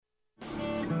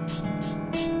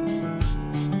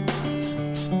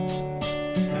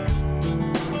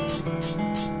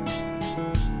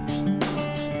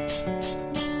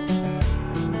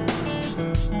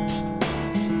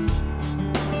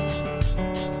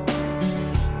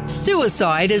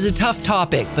Suicide is a tough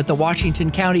topic, but the Washington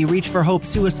County Reach for Hope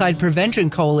Suicide Prevention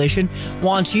Coalition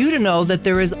wants you to know that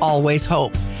there is always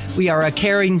hope. We are a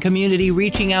caring community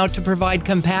reaching out to provide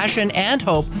compassion and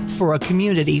hope for a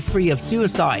community free of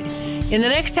suicide. In the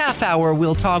next half hour,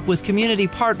 we'll talk with community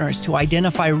partners to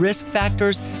identify risk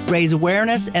factors, raise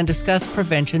awareness, and discuss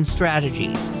prevention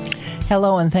strategies.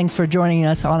 Hello, and thanks for joining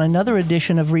us on another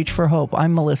edition of Reach for Hope.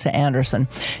 I'm Melissa Anderson.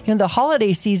 The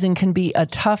holiday season can be a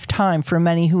tough time for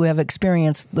many who have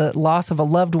experienced the loss of a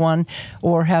loved one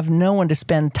or have no one to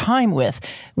spend time with.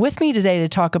 With me today to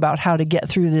talk about how to get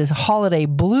through this holiday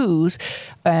blues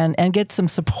and get some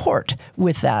support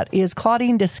with that is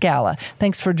Claudine Descala.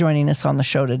 Thanks for joining us on the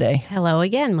show today. Hello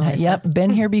again, Melissa. Yep, been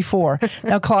here before.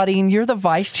 Now, Claudine, you're the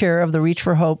vice chair of the Reach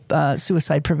for Hope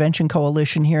Suicide Prevention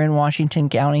Coalition here in Washington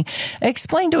County.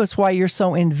 Explain to us why you're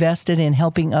so invested in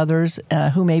helping others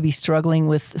who may be struggling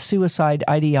with suicide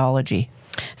ideology.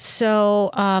 So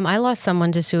I lost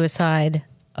someone to suicide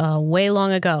way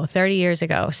long ago, 30 years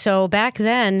ago. So back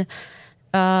then,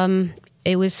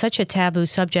 it was such a taboo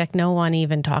subject, no one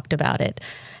even talked about it.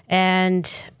 And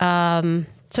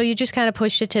so you just kind of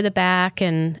pushed it to the back,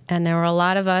 and there were a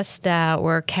lot of us that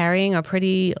were carrying a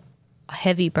pretty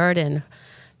heavy burden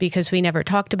because we never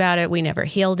talked about it, we never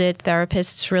healed it.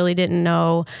 Therapists really didn't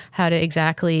know how to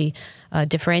exactly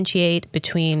differentiate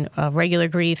between regular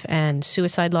grief and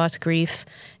suicide loss grief.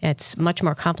 It's much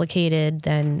more complicated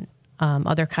than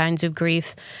other kinds of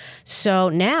grief. So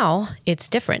now it's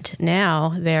different.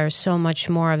 Now there's so much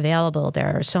more available.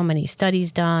 There are so many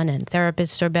studies done, and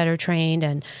therapists are better trained,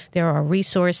 and there are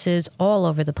resources all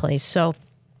over the place. So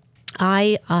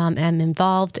I am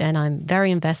involved, and I'm very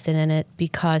invested in it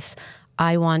because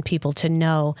I want people to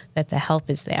know that the help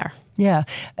is there. Yeah,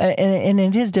 and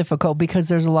it is difficult because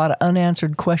there's a lot of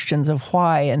unanswered questions of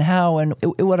why and how and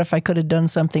what if I could have done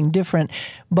something different.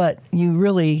 But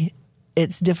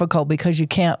it's difficult because you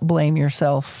can't blame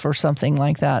yourself for something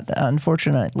like that.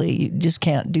 Unfortunately, you just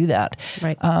can't do that.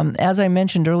 Right. As I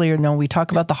mentioned earlier, we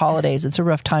talk about the holidays. It's a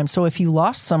rough time. So if you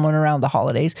lost someone around the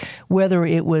holidays, whether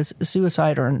it was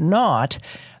suicide or not,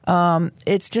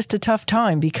 it's just a tough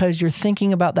time because you're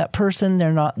thinking about that person.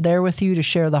 They're not there with you to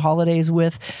share the holidays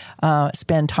with,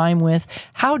 spend time with.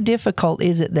 How difficult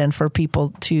is it then for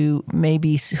people who may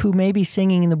be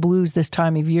singing the blues this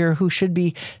time of year, who should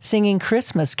be singing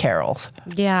Christmas carols?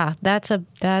 Yeah, that's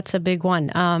a big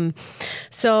one.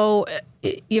 So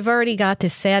you've already got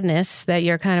this sadness that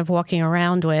you're kind of walking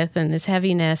around with and this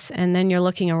heaviness, and then you're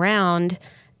looking around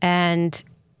and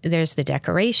there's the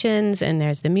decorations and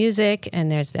there's the music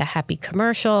and there's the happy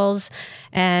commercials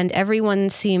and everyone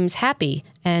seems happy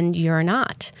and you're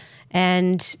not.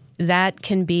 And that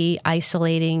can be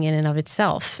isolating in and of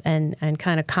itself and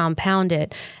kind of compound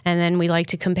it. And then we like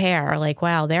to compare, like,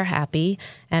 wow, they're happy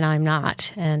and I'm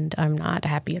not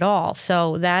happy at all.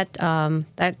 So that's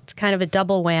kind of a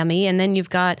double whammy. And then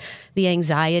you've got the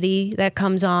anxiety that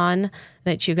comes on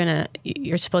that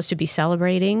you're supposed to be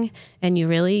celebrating and you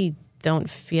really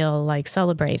don't feel like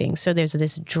celebrating. So there's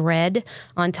this dread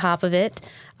on top of it,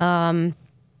 and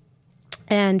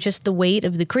just the weight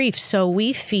of the grief. So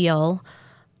we feel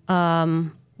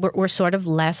we're sort of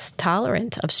less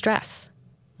tolerant of stress.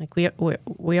 Like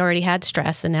we already had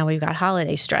stress, and now we've got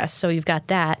holiday stress. So you've got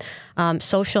that.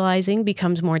 Socializing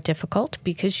becomes more difficult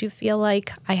because you feel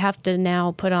like I have to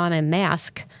now put on a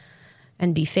mask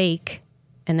and be fake.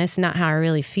 And that's not how I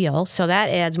really feel. So that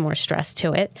adds more stress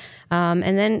to it. And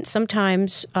then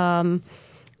sometimes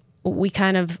we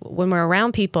kind of, when we're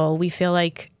around people, we feel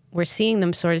like we're seeing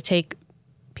them sort of take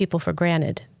people for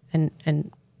granted.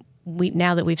 And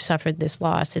now that we've suffered this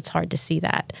loss, it's hard to see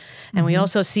that. And we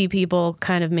also see people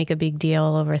kind of make a big deal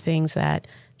over things that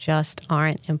just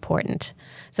aren't important.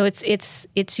 So it's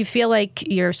you feel like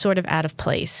you're sort of out of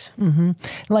place. Mm-hmm.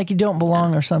 Like you don't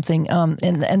belong or something.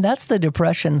 And that's the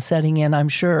depression setting in, I'm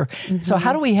sure. Mm-hmm. So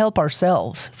how do we help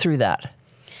ourselves through that?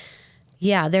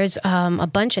 Yeah, there's a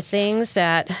bunch of things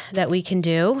that we can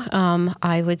do.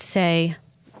 I would say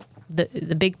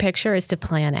the big picture is to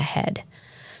plan ahead.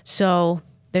 So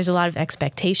there's a lot of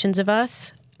expectations of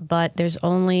us, but there's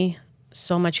only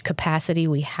so much capacity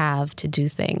we have to do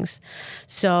things.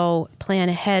 So plan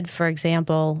ahead, for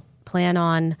example, plan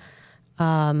on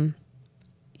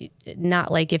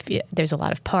not like there's a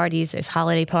lot of parties, there's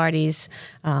holiday parties,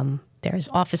 there's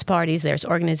office parties, there's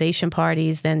organization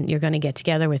parties, then you're going to get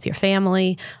together with your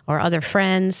family or other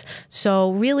friends.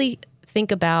 So really think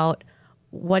about,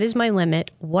 what is my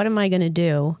limit? What am I going to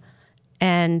do?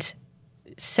 And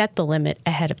set the limit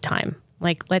ahead of time.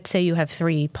 Like, let's say you have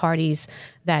 3 parties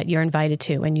that you're invited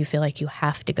to and you feel like you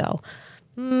have to go.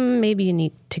 Maybe you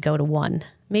need to go to 1.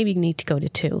 maybe you need to go to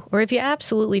 2. Or if you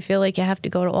absolutely feel like you have to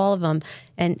go to all of them,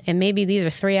 and maybe these are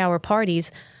 3-hour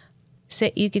parties,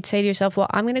 you could say to yourself, well,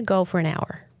 I'm going to go for an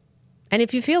hour. And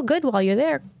if you feel good while you're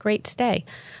there, great, stay.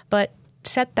 But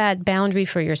set that boundary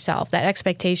for yourself, that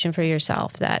expectation for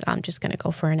yourself that I'm just going to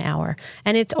go for an hour.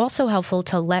 And it's also helpful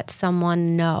to let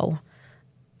someone know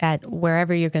at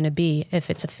wherever you're going to be, if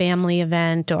it's a family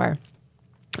event or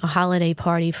a holiday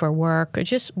party for work, or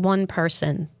just one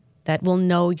person that will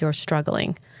know you're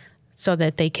struggling so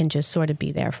that they can just sort of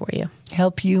be there for you.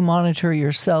 Help you monitor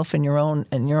yourself and your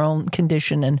own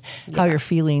condition and how you're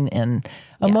feeling. And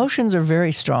emotions are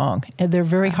very strong and they're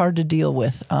very hard to deal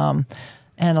with.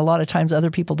 And a lot of times other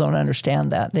people don't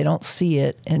understand that. They don't see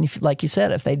it. And if, like you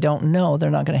said, if they don't know, they're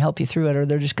not going to help you through it, or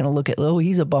they're just going to look at, oh,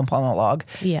 he's a bump on a log.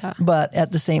 Yeah. But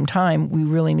at the same time, we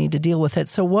really need to deal with it.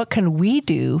 So what can we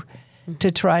do to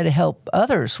try to help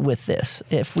others with this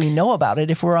if we know about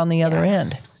it, if we're on the other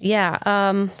end?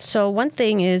 Yeah. So one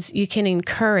thing is you can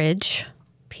encourage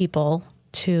people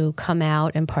to come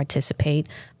out and participate,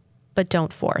 but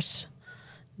don't force.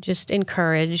 Just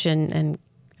encourage and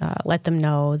let them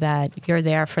know that you're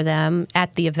there for them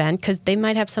at the event, because they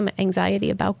might have some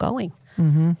anxiety about going,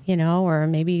 or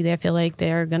maybe they feel like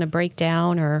they're going to break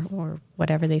down or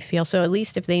whatever they feel. So at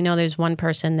least if they know there's one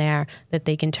person there that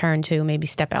they can turn to, maybe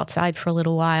step outside for a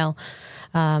little while.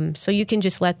 So you can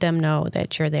just let them know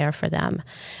that you're there for them.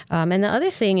 And the other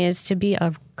thing is to be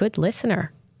a good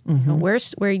listener.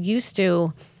 We're used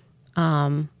to...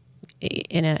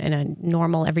 in a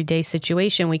normal everyday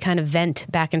situation, we kind of vent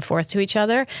back and forth to each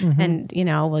other. And,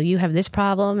 well, you have this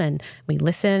problem, and we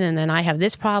listen, and then I have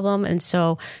this problem. And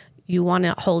so you want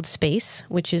to hold space,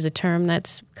 which is a term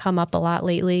that's come up a lot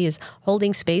lately. Is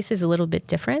holding space is a little bit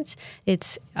different.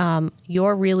 It's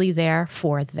you're really there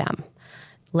for them.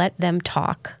 Let them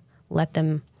talk. Let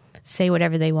them say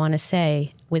whatever they want to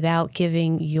say without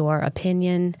giving your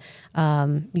opinion,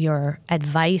 your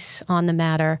advice on the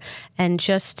matter, and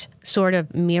just sort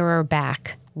of mirror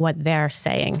back what they're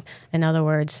saying. In other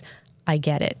words, I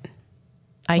get it.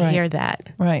 I hear that.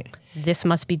 Right. This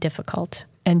must be difficult.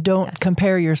 And don't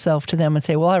compare yourself to them and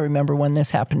say, well, I remember when this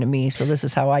happened to me, so this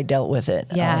is how I dealt with it.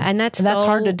 Yeah, and that's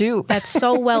hard to do. That's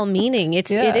so well-meaning.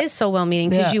 It is so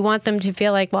well-meaning, because you want them to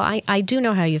feel like, well, I do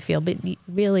know how you feel, but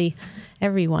really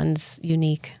everyone's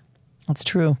unique. That's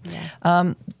true.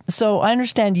 Yeah. So I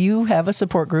understand you have a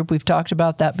support group. We've talked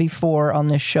about that before on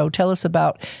this show. Tell us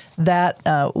about that,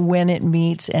 when it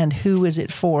meets, and who is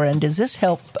it for? And does this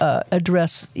help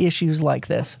address issues like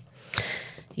this?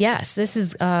 Yes, this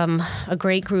is a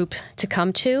great group to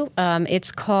come to.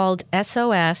 It's called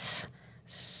SOS,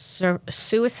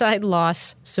 Suicide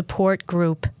Loss Support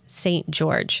Group St.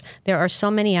 George. There are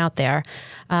so many out there.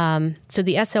 So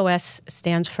the SOS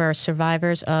stands for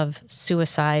Survivors of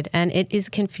Suicide, and it is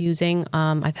confusing.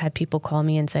 I've had people call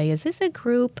me and say, is this a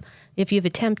group if you've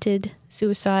attempted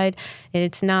suicide? And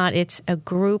it's not. It's a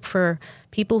group for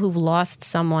people who've lost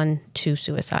someone to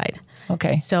suicide.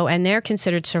 Okay. So, and they're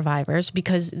considered survivors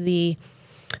because the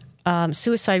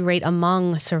suicide rate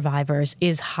among survivors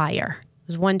is higher.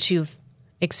 Because once you've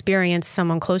experienced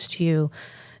someone close to you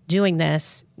doing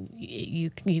this,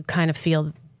 you kind of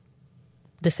feel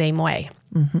the same way.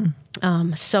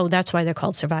 So that's why they're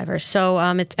called survivors. So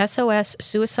it's SOS,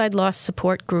 Suicide Loss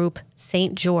Support Group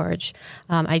St. George.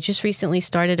 I just recently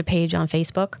started a page on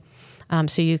Facebook,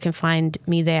 so you can find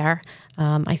me there.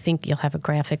 I think you'll have a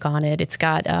graphic on it. It's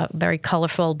got a very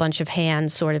colorful bunch of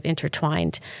hands sort of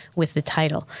intertwined with the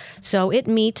title. So it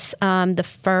meets the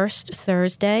first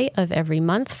Thursday of every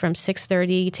month from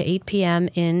 6:30 to 8 p.m.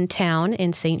 in town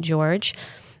in St. George.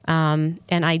 And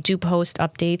I do post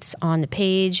updates on the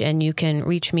page, and you can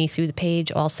reach me through the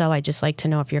page also. I just like to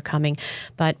know if you're coming.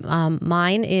 But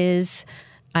mine is...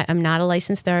 I'm not a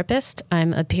licensed therapist.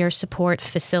 I'm a peer support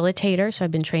facilitator, so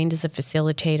I've been trained as a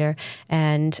facilitator,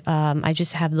 and I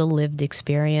just have the lived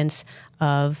experience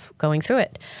of going through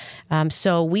it.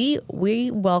 So we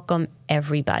welcome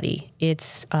everybody.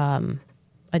 It's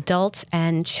adults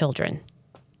and children.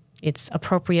 It's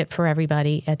appropriate for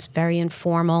everybody. It's very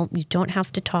informal. You don't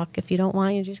have to talk if you don't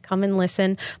want. You just come and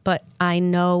listen. But I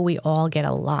know we all get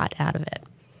a lot out of it.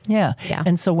 Yeah.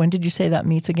 And so when did you say that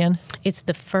meets again? It's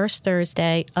the first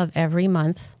Thursday of every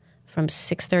month from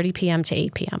 6:30 p.m. to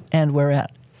 8 p.m. And where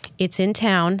at? It's in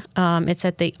town. It's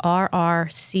at the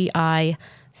RRCI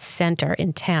Center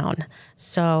in town.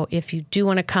 So if you do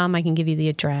want to come, I can give you the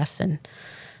address and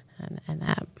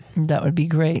that. That would be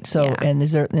great. So, and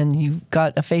then you've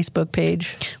got a Facebook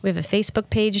page? We have a Facebook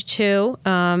page too,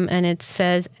 and it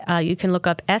says you can look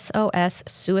up SOS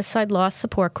Suicide Loss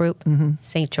Support Group,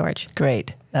 St. George.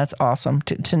 Great. That's awesome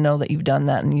to know that you've done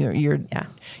that, and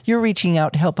you're reaching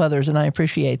out to help others, and I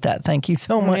appreciate that. Thank you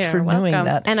so much for doing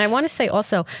that. And I want to say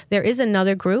also, there is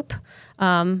another group.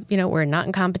 We're not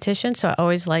in competition, so I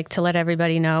always like to let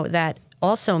everybody know that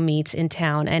also meets in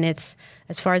town, and it's,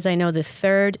 as far as I know, the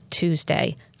third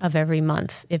Tuesday of every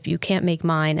month, if you can't make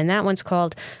mine. And that one's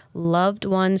called Loved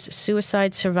Ones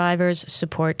Suicide Survivors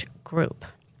Support Group.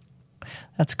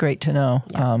 That's great to know.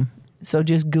 Yeah. So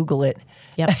just Google it.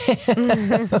 Yep.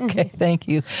 Okay, thank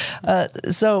you.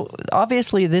 So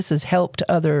obviously this has helped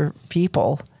other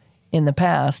people in the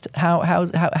past.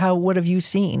 How what have you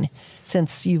seen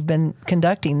since you've been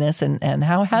conducting this, and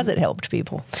how has it helped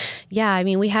people? Yeah, I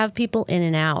mean, we have people in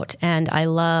and out, and I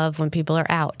love when people are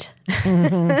out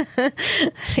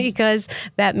because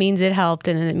that means it helped,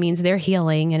 and it means they're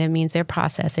healing, and it means they're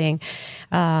processing.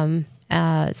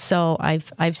 So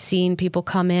I've seen people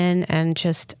come in and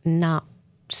just not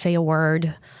say a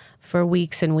word for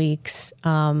weeks and weeks,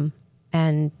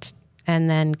 and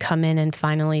then come in and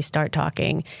finally start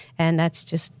talking. And that's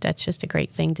just a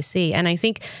great thing to see. And I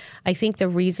think the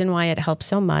reason why it helps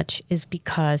so much is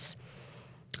because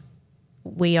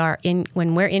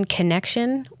when we're in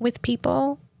connection with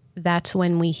people, that's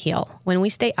when we heal. When we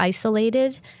stay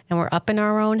isolated and we're up in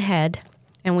our own head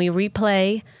and we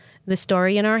replay the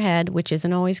story in our head, which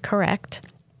isn't always correct,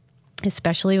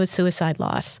 especially with suicide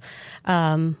loss.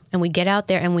 And we get out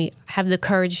there and we have the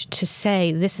courage to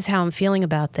say, this is how I'm feeling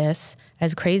about this.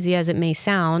 As crazy as it may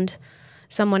sound,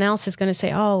 someone else is going to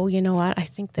say, oh, you know what? I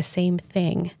think the same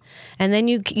thing. And then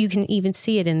you can even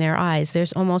see it in their eyes.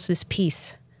 There's almost this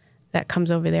peace that comes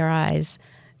over their eyes.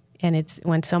 And it's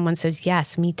when someone says,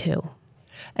 yes, me too.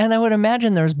 And I would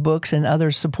imagine there's books and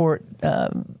other support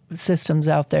systems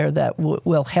out there that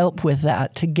will help with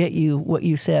that, to get you, what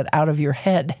you said, out of your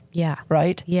head. Yeah.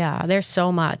 Right? Yeah. There's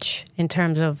so much in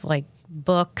terms of like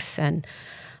books and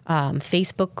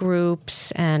Facebook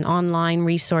groups and online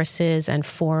resources and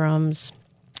forums.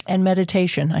 And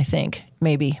meditation, I think,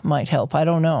 maybe might help. I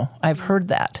don't know. I've heard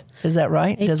that. Is that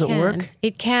right? Does it work?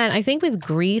 It can. I think with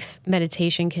grief,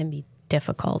 meditation can be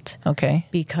difficult. Okay.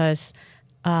 Because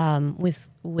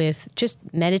with just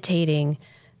meditating,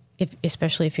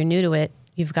 especially if you're new to it,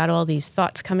 you've got all these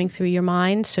thoughts coming through your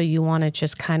mind, so you want to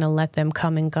just kind of let them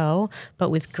come and go. But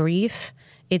with grief,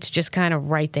 it's just kind of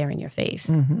right there in your face,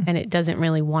 and it doesn't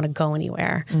really want to go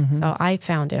anywhere. So I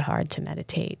found it hard to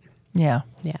meditate. Yeah.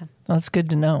 Yeah. Well, that's good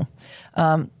to know.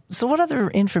 So what other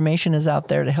information is out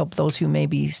there to help those who may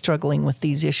be struggling with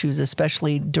these issues,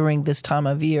 especially during this time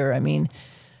of year? I mean,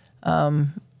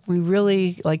 we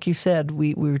really, like you said,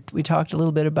 we talked a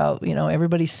little bit about,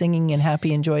 everybody's singing and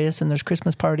happy and joyous, and there's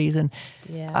Christmas parties, and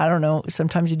I don't know,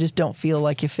 sometimes you just don't feel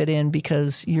like you fit in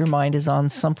because your mind is on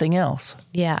something else.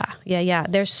 Yeah.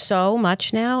 There's so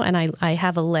much now, and I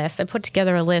have a list. I put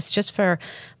together a list just for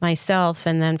myself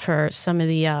and then for some of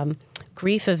the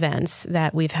grief events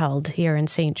that we've held here in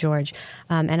St. George.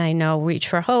 And I know Reach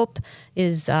for Hope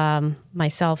is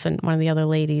myself and one of the other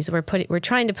ladies. We're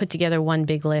trying to put together one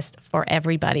big list for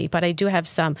everybody, but I do have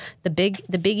some. The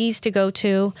biggies to go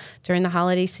to during the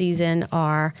holiday season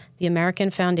are the American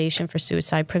Foundation for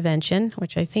Suicide Prevention,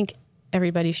 which I think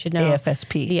everybody should know.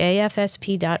 AFSP. The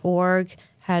AFSP.org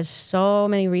has so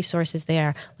many resources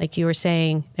there. Like you were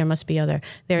saying, there must be other.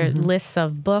 There are lists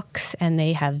of books, and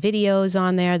they have videos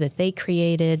on there that they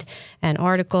created, and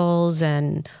articles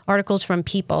from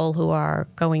people who are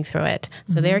going through it.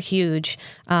 So they're huge.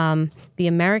 The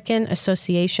American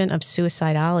Association of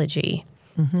Suicidology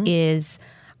is,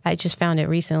 I just found it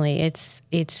recently. It's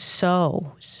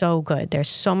so good. There's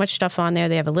so much stuff on there.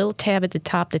 They have a little tab at the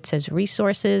top that says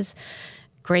resources.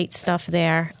 Great stuff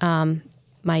there.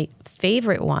 My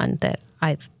favorite one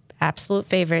absolute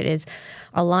favorite is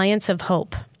Alliance of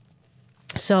Hope.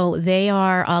 So they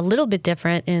are a little bit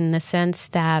different in the sense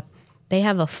that they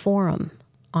have a forum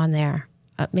on there,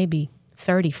 maybe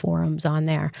 30 forums on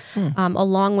there,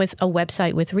 along with a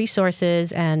website with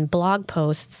resources and blog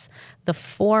posts. The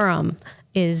forum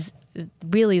is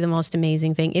really the most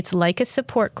amazing thing. It's like a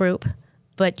support group,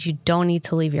 but you don't need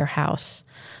to leave your house.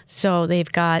 So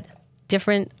they've got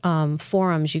different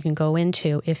forums you can go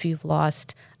into if you've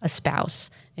lost a spouse,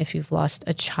 if you've lost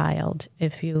a child,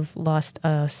 if you've lost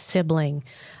a sibling.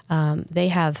 They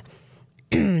have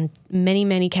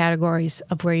many categories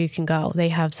of where you can go. They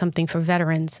have something for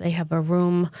veterans. They have a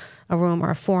room or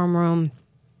a forum room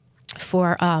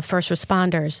for first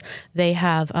responders. They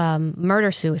have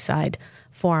murder-suicide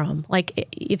forum. Like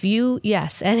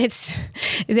and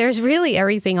there's really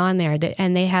everything on there.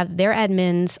 And they have, their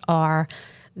admins are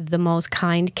the most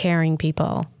kind, caring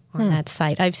people on that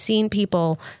site. I've seen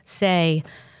people say,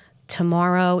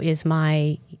 tomorrow is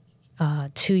my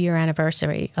 2-year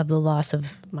anniversary of the loss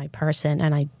of my person,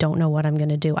 and I don't know what I'm going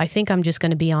to do. I think I'm just going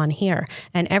to be on here.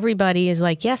 And everybody is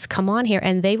like, yes, come on here.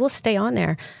 And they will stay on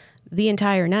there the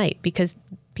entire night because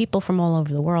people from all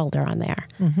over the world are on there.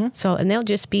 Mm-hmm. So, and they'll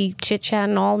just be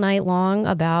chit-chatting all night long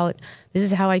about this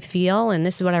is how I feel and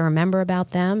this is what I remember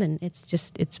about them. And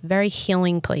it's a very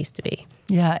healing place to be.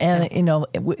 Yeah. And,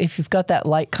 if you've got that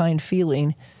like kind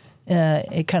feeling,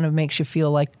 it kind of makes you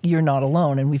feel like you're not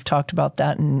alone. And we've talked about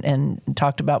that and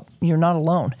talked about you're not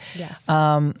alone. Yes.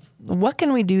 What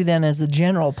can we do then as the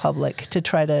general public to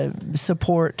try to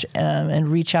support and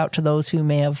reach out to those who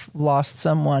may have lost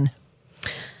someone?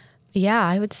 Yeah,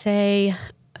 I would say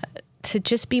to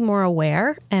just be more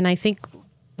aware. And I think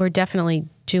we're definitely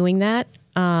doing that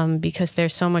because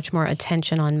there's so much more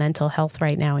attention on mental health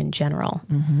right now in general.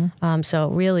 Mm-hmm. So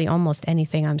really almost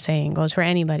anything I'm saying goes for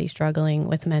anybody struggling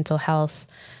with mental health.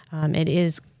 It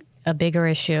is a bigger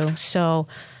issue. So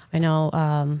I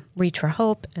know Reach for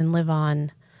Hope and Live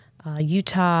On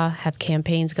Utah have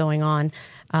campaigns going on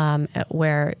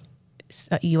where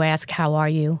you ask, how are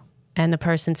you? And the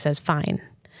person says, fine.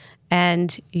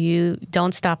 And you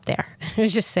don't stop there.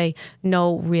 Just say,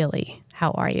 no, really,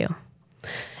 how are you?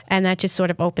 And that just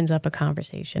sort of opens up a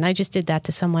conversation. I just did that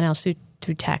to someone else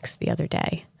through text the other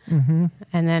day. Mm-hmm.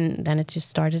 And then it just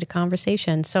started a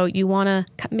conversation. So you want to,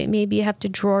 maybe you have to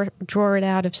draw it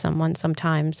out of someone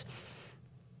sometimes,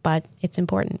 but it's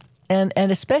important. And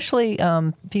especially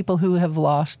people who have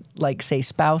lost, like, say,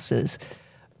 spouses,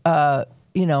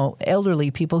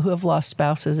 elderly people who have lost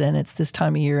spouses, and it's this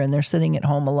time of year and they're sitting at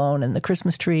home alone, and the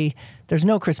Christmas tree, there's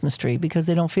no Christmas tree because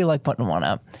they don't feel like putting one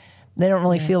up. They don't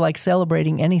really feel like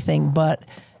celebrating anything, but,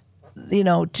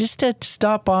 just to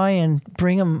stop by and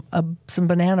bring them some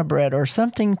banana bread or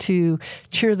something to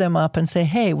cheer them up and say,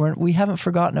 hey, we haven't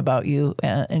forgotten about you.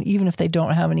 And even if they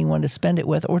don't have anyone to spend it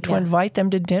with, or to invite them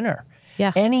to dinner.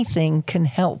 Yeah. Anything can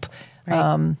help.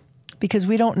 Right. Because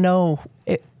we don't know.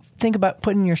 Think about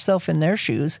putting yourself in their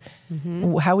shoes.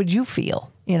 Mm-hmm. How would you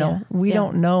feel? We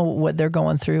don't know what they're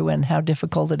going through and how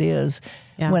difficult it is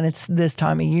when it's this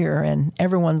time of year. And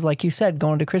everyone's, like you said,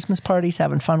 going to Christmas parties,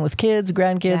 having fun with kids,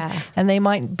 grandkids, and they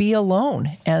might be alone.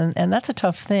 And that's a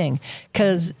tough thing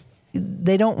because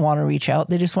they don't want to reach out.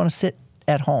 They just want to sit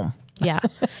at home. Yeah.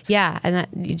 Yeah. And that,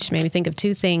 you just made me think of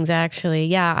two things, actually.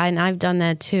 Yeah. And I've done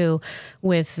that too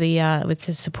with the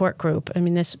support group. I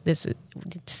mean, this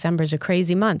December is a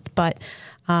crazy month, but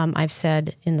I've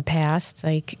said in the past,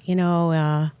 like, I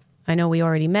know we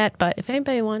already met, but if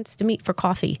anybody wants to meet for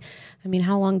coffee, I mean,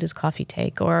 how long does coffee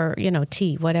take? Or,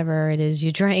 tea, whatever it is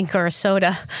you drink, or a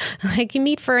soda. Like, you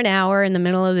meet for an hour in the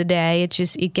middle of the day.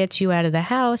 It gets you out of the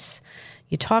house.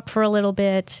 You talk for a little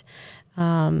bit.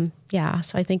 So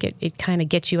I think it kind of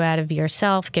gets you out of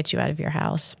yourself, gets you out of your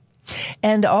house.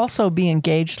 And also be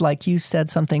engaged, like you said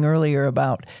something earlier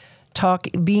about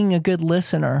being a good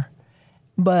listener.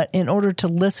 But in order to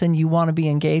listen, you want to be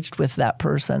engaged with that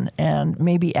person and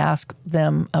maybe ask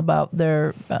them about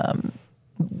their,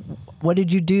 what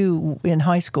did you do in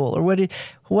high school? Or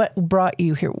what brought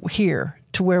you here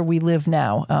to where we live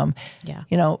now?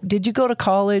 Did you go to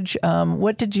college?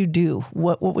 What did you do?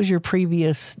 What was your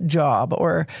previous job?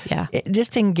 Or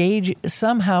just engage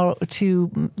somehow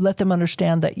to let them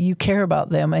understand that you care about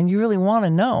them and you really want to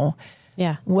know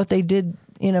what they did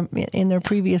in their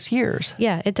previous years.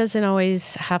 Yeah, it doesn't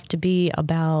always have to be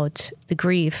about the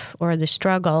grief or the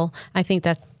struggle. I think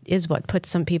that is what puts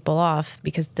some people off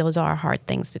because those are hard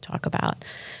things to talk about.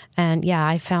 And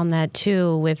I found that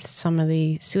too with some of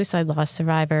the suicide loss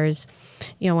survivors.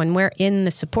 When we're in the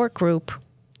support group,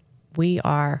 we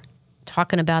are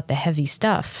talking about the heavy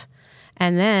stuff.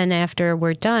 And then after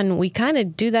we're done, we kind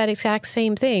of do that exact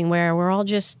same thing where we're all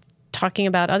just talking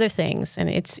about other things. And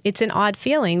it's an odd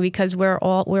feeling because we're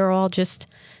all just,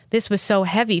 this was so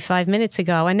heavy 5 minutes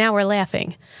ago and now we're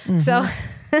laughing. Mm-hmm. So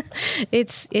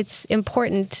it's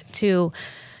important to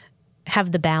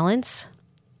have the balance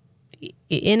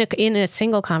in a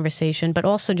single conversation, but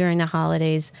also during the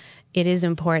holidays, it is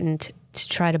important to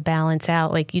try to balance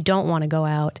out. Like, you don't want to go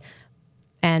out,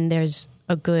 and there's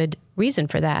a good reason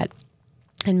for that.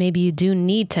 And maybe you do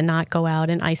need to not go out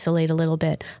and isolate a little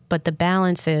bit, but the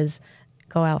balance is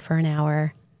go out for an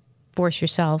hour, force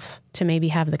yourself to maybe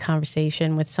have the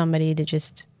conversation with somebody to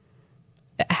just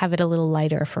have it a little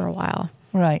lighter for a while.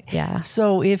 Right. Yeah.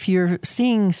 So if you're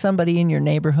seeing somebody in your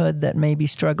neighborhood that may be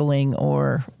struggling,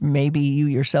 or maybe you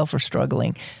yourself are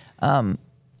struggling,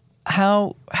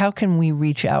 how can we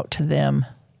reach out to them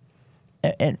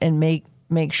and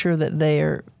make sure that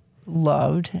they're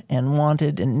loved and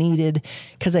wanted and needed?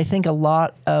 Because I think a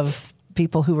lot of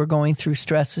people who are going through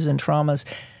stresses and traumas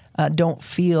don't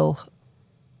feel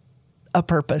a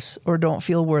purpose or don't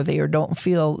feel worthy or don't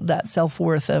feel that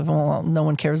self-worth of, well, no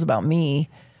one cares about me.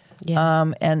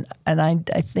 Yeah. And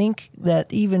I think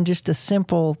that even just a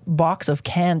simple box of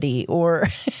candy or,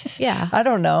 Yeah. I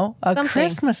don't know, a Something.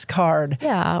 Christmas card.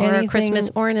 Yeah, or a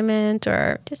Christmas ornament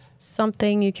or just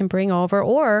something you can bring over.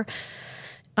 Or,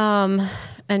 and,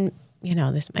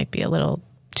 this might be a little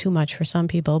too much for some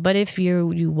people, but if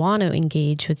you want to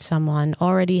engage with someone,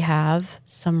 already have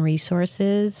some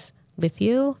resources with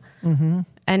you. Mm-hmm.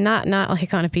 And not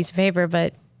like on a piece of paper,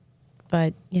 but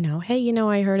hey,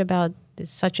 I heard about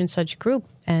this such and such group,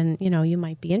 and you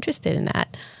might be interested in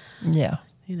that. Yeah.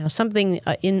 Something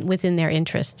within their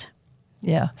interest.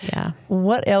 Yeah. Yeah.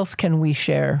 What else can we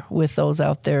share with those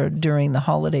out there during the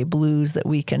holiday blues that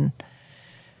we can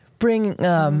bring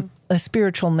a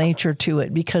spiritual nature to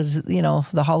it? Because,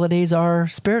 the holidays are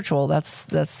spiritual. That's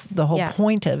the whole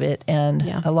point of it. And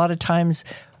a lot of times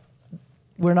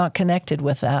we're not connected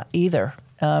with that either.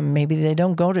 Maybe they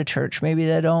don't go to church. Maybe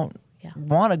they don't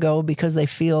want to go because they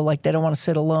feel like they don't want to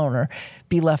sit alone or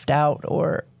be left out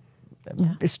or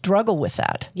struggle with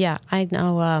that. Yeah, I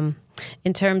know.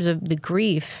 In terms of the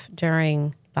grief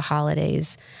during the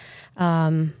holidays,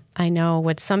 I know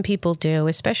what some people do,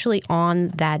 especially on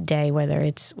that day, whether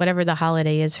it's whatever the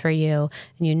holiday is for you,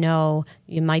 and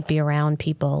you might be around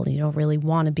people, you don't really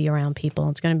want to be around people,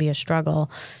 it's going to be a struggle,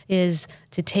 is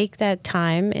to take that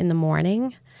time in the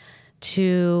morning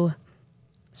to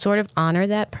sort of honor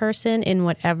that person in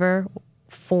whatever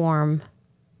form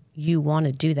you want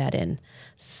to do that in.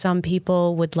 Some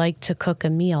people would like to cook a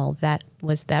meal that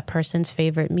was that person's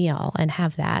favorite meal and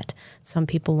have that. Some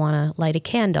people want to light a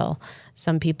candle.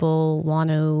 Some people want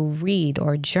to read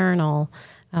or journal.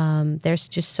 There's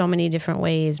just so many different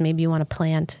ways. Maybe you want to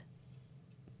plant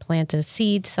a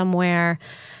seed somewhere.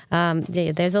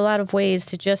 There's a lot of ways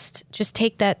to just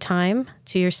take that time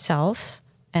to yourself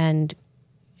and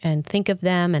think of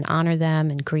them and honor them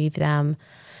and grieve them,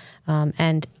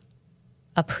 and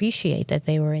appreciate that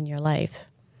they were in your life.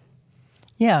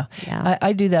 Yeah.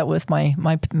 I do that with my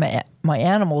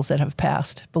animals that have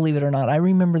passed, believe it or not. I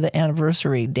remember the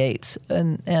anniversary dates,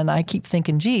 and I keep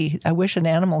thinking, gee, I wish an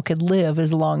animal could live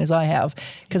as long as I have,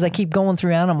 because I keep going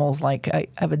through animals. Like I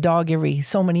have a dog every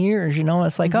so many years,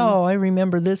 it's like, oh, I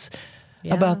remember this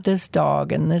about this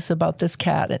dog and this about this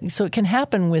cat. And so it can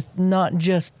happen with not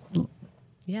just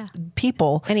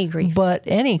people, any grief, but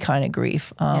any kind of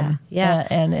grief. And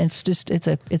it's just it's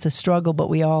a struggle, but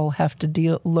we all have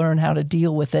to learn how to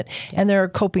deal with it. And there are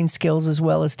coping skills as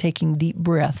well as taking deep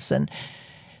breaths and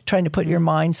trying to put your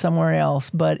mind somewhere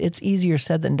else. But it's easier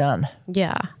said than done.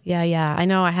 Yeah. I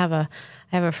know. I have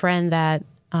a friend that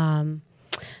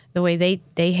the way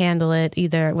they handle it,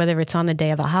 either whether it's on the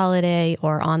day of a holiday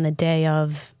or on the day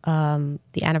of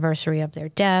the anniversary of their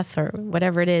death or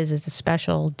whatever it is a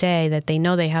special day that they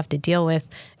know they have to deal with,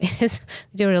 is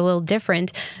do it a little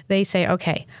different. They say,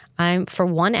 okay, for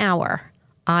 1 hour,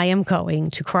 I am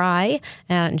going to cry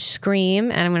and scream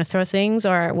and I'm going to throw things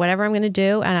or whatever I'm going to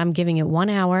do, and I'm giving it 1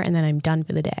 hour and then I'm done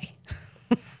for the day.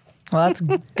 Well, that's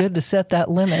good to set that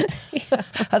limit.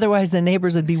 Otherwise, the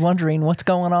neighbors would be wondering what's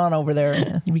going on over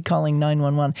there. You'd be calling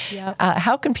 911. Yep.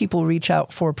 How can people reach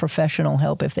out for professional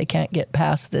help if they can't get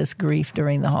past this grief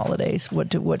during the holidays?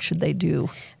 What should they do?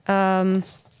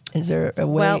 Is there a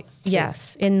way? Well,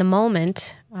 yes. In the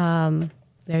moment,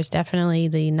 there's definitely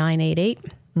the 988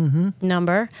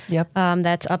 number. Yep.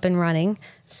 That's up and running.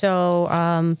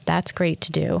 So that's great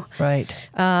to do. Right.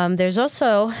 There's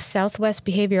also Southwest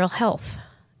Behavioral Health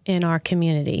in our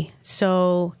community.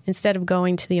 So instead of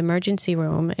going to the emergency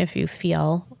room, if you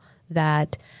feel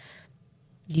that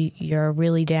you're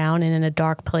really down and in a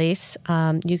dark place,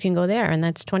 you can go there, and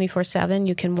that's 24/7.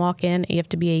 You can walk in. You have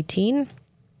to be 18.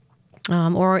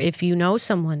 Or if you know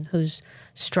someone who's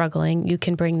struggling, you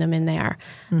can bring them in there.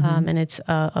 And it's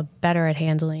better at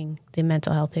handling the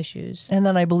mental health issues. And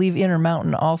then I believe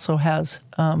Intermountain also has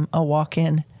a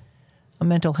walk-in, a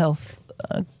mental health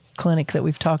clinic that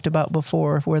we've talked about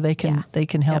before, where they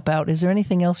can help out. Is there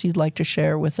anything else you'd like to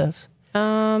share with us?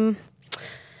 Let's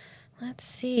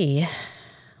see.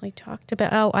 We talked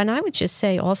about, and I would just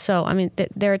say also, I mean,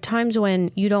 there are times when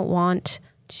you don't want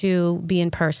to be in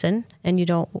person and you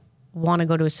don't want to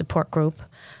go to a support group,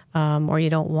 or you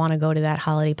don't want to go to that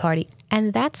holiday party,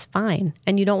 and that's fine.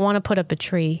 And you don't want to put up a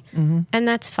tree, and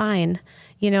that's fine.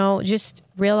 Just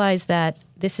realize that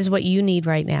this is what you need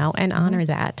right now and honor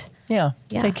that. Yeah.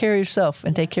 Take care of yourself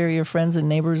and take care of your friends and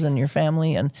neighbors and your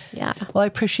family. And well, I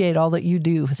appreciate all that you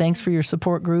do. Thanks for your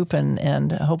support group,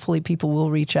 and hopefully people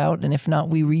will reach out. And if not,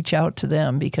 we reach out to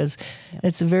them, because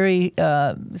it's a very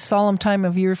solemn time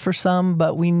of year for some,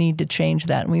 but we need to change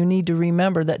that. And we need to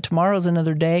remember that tomorrow's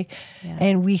another day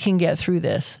and we can get through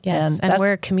this. Yes, and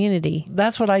we're a community.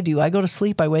 That's what I do. I go to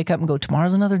sleep, I wake up and go,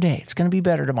 tomorrow's another day. It's going to be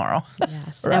better tomorrow.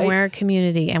 Yes, right? And we're a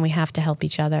community, and we have to help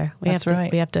each other. We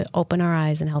have to open our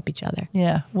eyes and help each other.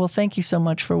 Yeah. Well, thank you so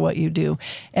much for what you do.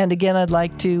 And again, I'd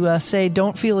like to say,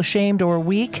 don't feel ashamed or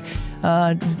weak.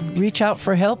 Reach out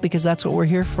for help, because that's what we're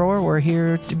here for. We're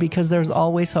here because there's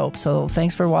always hope. So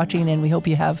thanks for watching, and we hope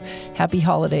you have happy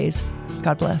holidays.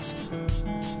 God bless.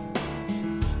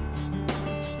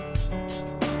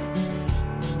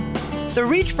 The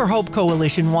Reach for Hope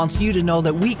Coalition wants you to know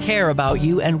that we care about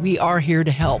you, and we are here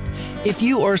to help. If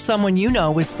you or someone you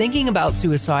know is thinking about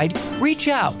suicide, reach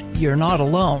out. You're not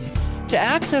alone. To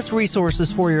access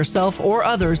resources for yourself or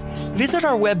others, visit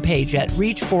our webpage at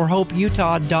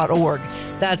reachforhopeutah.org.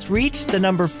 That's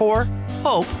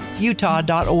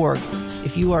reach4hopeutah.org.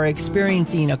 If you are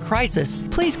experiencing a crisis,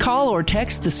 please call or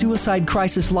text the Suicide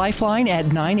Crisis Lifeline at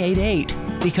 988,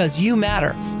 because you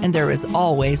matter, and there is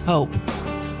always hope.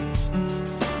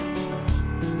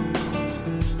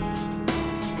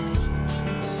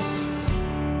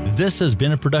 This has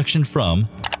been a production from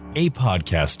A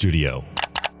Podcast Studio.